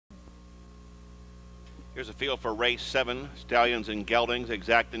Here's a field for race 7, Stallions and Geldings,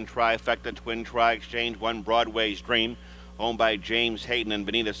 Exact and Trifecta, Twin Tri-Exchange, One Broadway's Dream, owned by James Hayden and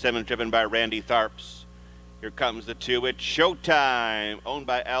Benita Simmons, driven by Randy Tharps. Here comes the 2, it's Showtime, owned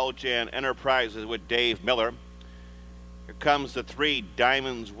by Aljan Enterprises with Dave Miller. Here comes the 3,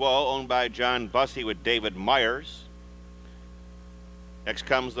 Diamonds Woe, owned by John Bussey with David Myers. Next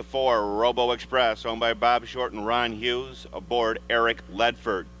comes the 4, Robo Express, owned by Bob Short and Ron Hughes, aboard Eric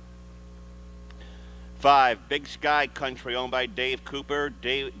Ledford. 5, Big Sky Country, owned by Dave Cooper.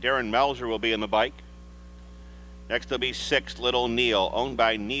 Darren Melzer will be in the bike. Next will be 6, Little Neil, owned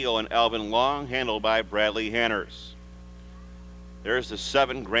by Neil and Alvin Long, handled by Bradley Hanners. There's the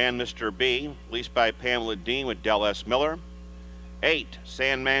 7, Grand Mr. B, leased by Pamela Dean with Del S. Miller. 8,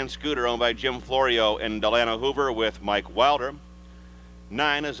 Sandman Scooter, owned by Jim Florio and Delana Hoover with Mike Wilder.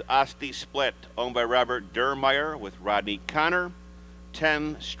 9 is Asti Split, owned by Robert Durmeyer with Rodney Connor.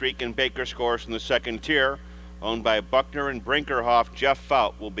 10, Streak and Baker scores from the 2nd tier, owned by Buckner and Brinkerhoff. Jeff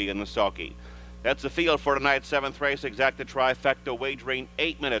Fout will be in the sulky. That's the field for tonight's 7th race, Exacta Trifecta, wagering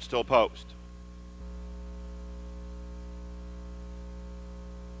 8 minutes till post.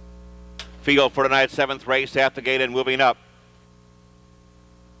 Field for tonight's 7th race, at the gate and moving up.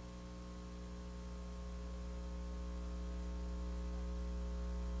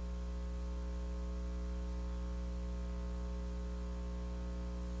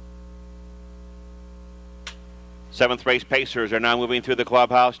 Seventh race pacers are now moving through the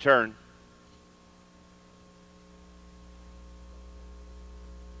clubhouse turn.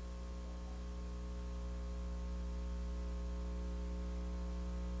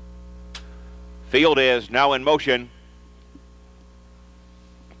 Field is now in motion.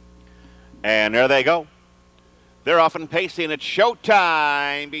 And there they go. They're off and pacing. It's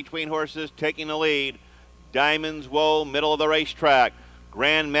Showtime between horses taking the lead. Diamonds Woe, middle of the racetrack.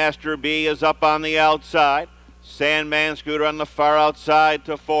 Grandmaster B is up on the outside. Sandman Scooter on the far outside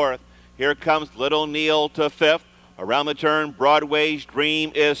to 4th. Here comes Little Neil to 5th. Around the turn, Broadway's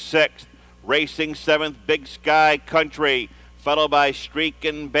Dream is 6th. Racing 7th, Big Sky Country, followed by Streak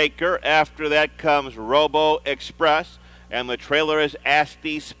and Baker. After that comes Robo Express, and the trailer is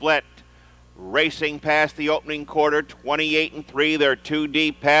Asti Split. Racing past the opening quarter, 28-3. They're 2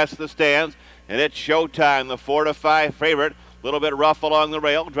 deep past the stands, and it's Showtime, the 4-5 favorite. A little bit rough along the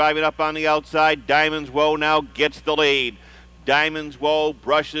rail, driving up on the outside. Diamonds Woe now gets the lead. Diamonds Woe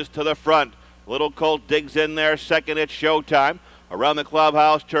brushes to the front. Little Colt digs in there second. It's Showtime. Around the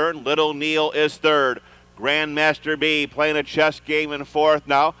clubhouse turn, Little Neil is 3rd. Grandmaster B playing a chess game in 4th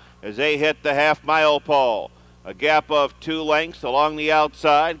now as they hit the half-mile pole. A gap of 2 lengths along the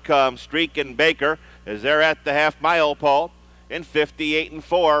outside comes Streak and Baker as they're at the half-mile pole. In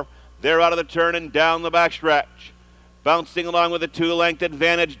 58-4, they're out of the turn and down the backstretch. Bouncing along with a 2-length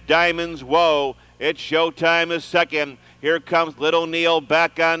advantage, Diamonds Woe. It's Showtime is 2nd. Here comes Little Neil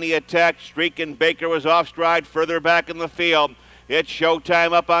back on the attack. Streak and Baker was off stride further back in the field. It's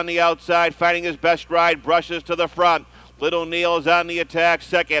Showtime up on the outside, finding his best stride, brushes to the front. Little Neil is on the attack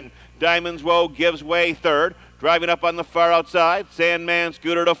 2nd. Diamonds Woe gives way 3rd. Driving up on the far outside, Sandman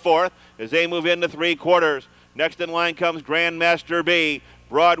Scooter to 4th as they move into 3/4. Next in line comes Grandmaster B.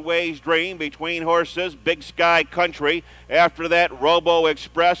 Broadway's Dream between horses, Big Sky Country. After that, Robo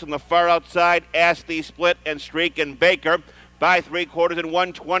Express on the far outside, Asti Split and Streak and Baker by 3/4 in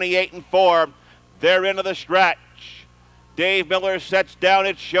 128-4. They're into the stretch. Dave Miller sets down.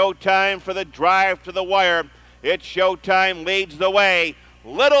 It's Showtime for the drive to the wire. It's Showtime leads the way.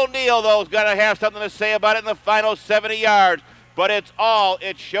 Little Neil, though, has got to have something to say about it in the final 70 yards. But it's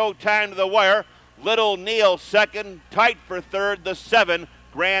Showtime to the wire. Little Neil 2nd, tight for 3rd, the 7,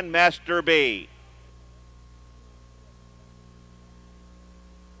 Grandmaster B.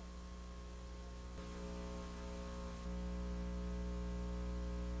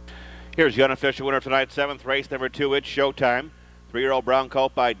 Here's the unofficial winner of tonight's 7th race, number 2, it's Showtime. 3-year-old brown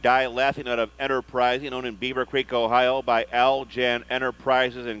colt by Die Laughing out of Enterprising, owned in Beaver Creek, Ohio by Aljan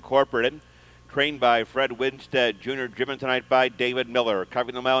Enterprises Incorporated. Trained by Fred Winstead Jr., driven tonight by David Miller.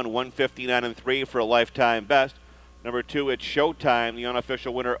 Covering the mile in 1:59.3 for a lifetime best. Number 2, it's Showtime, the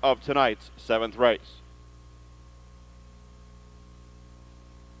unofficial winner of tonight's 7th race.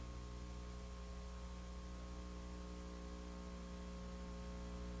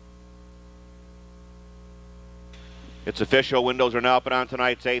 Its official windows are now open on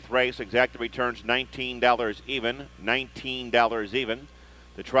tonight's 8th race. Exacta returns $19 even. $19 even.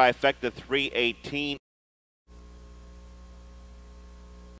 The trifecta 318.